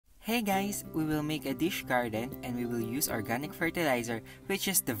Hey guys, we will make a dish garden and we will use organic fertilizer, which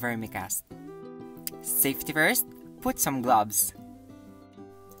is the vermicast. Safety first, put some gloves.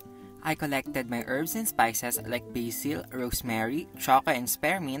 I collected my herbs and spices like basil, rosemary, choco and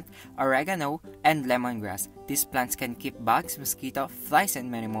spearmint, oregano, and lemongrass. These plants can keep bugs, mosquito, flies, and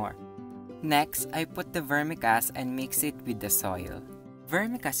many more. Next, I put the vermicast and mix it with the soil.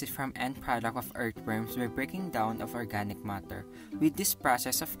 Vermicast is from end product of earthworms by breaking down of organic matter. With this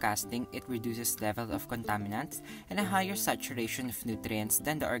process of casting, it reduces level of contaminants and a higher saturation of nutrients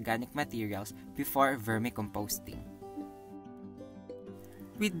than the organic materials before vermicomposting.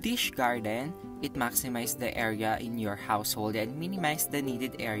 With dish garden, it maximizes the area in your household and minimizes the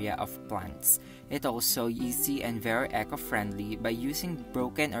needed area of plants. It also easy and very eco-friendly by using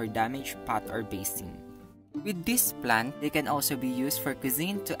broken or damaged pot or basin. With this plant, they can also be used for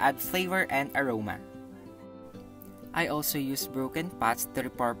cuisine to add flavor and aroma. I also use broken pots to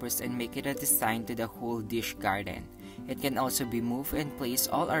repurpose and make it a design to the whole dish garden. It can also be moved and placed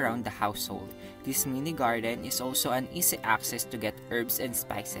all around the household. This mini garden is also an easy access to get herbs and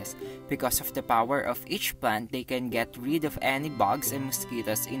spices. Because of the power of each plant, they can get rid of any bugs and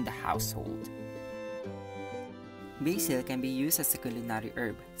mosquitoes in the household. Basil can be used as a culinary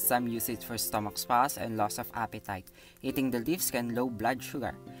herb. Some use it for stomach spasms and loss of appetite. Eating the leaves can lower blood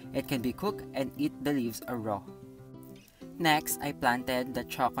sugar. It can be cooked and eat the leaves raw. Next, I planted the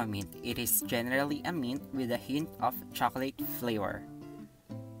choco mint. It is generally a mint with a hint of chocolate flavor.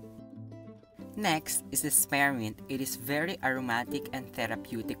 Next is the spearmint. It is very aromatic and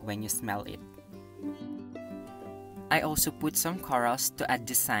therapeutic when you smell it. I also put some corals to add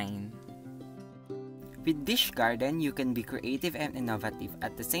design. With dish garden, you can be creative and innovative.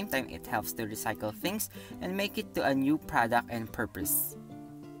 At the same time, it helps to recycle things and make it to a new product and purpose.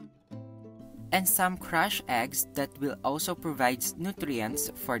 And some crushed eggs that will also provide nutrients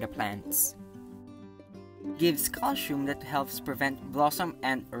for the plants. Gives calcium that helps prevent blossom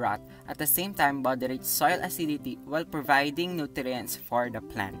and rot. At the same time, moderates soil acidity while providing nutrients for the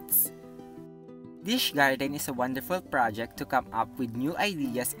plants. Dish garden is a wonderful project to come up with new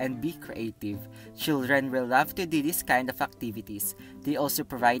ideas and be creative. Children will love to do this kind of activities. They also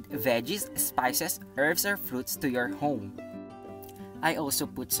provide veggies, spices, herbs, or fruits to your home. I also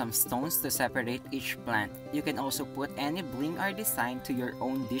put some stones to separate each plant. You can also put any bling or design to your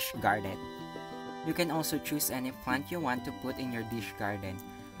own dish garden. You can also choose any plant you want to put in your dish garden,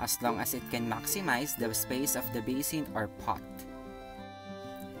 as long as it can maximize the space of the basin or pot.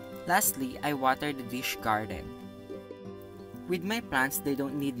 Lastly, I water the dish garden. With my plants, they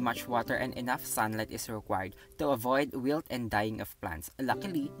don't need much water and enough sunlight is required to avoid wilt and dying of plants.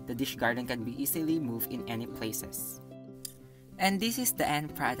 Luckily, the dish garden can be easily moved in any places. And this is the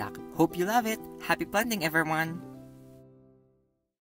end product. Hope you love it! Happy planting, everyone!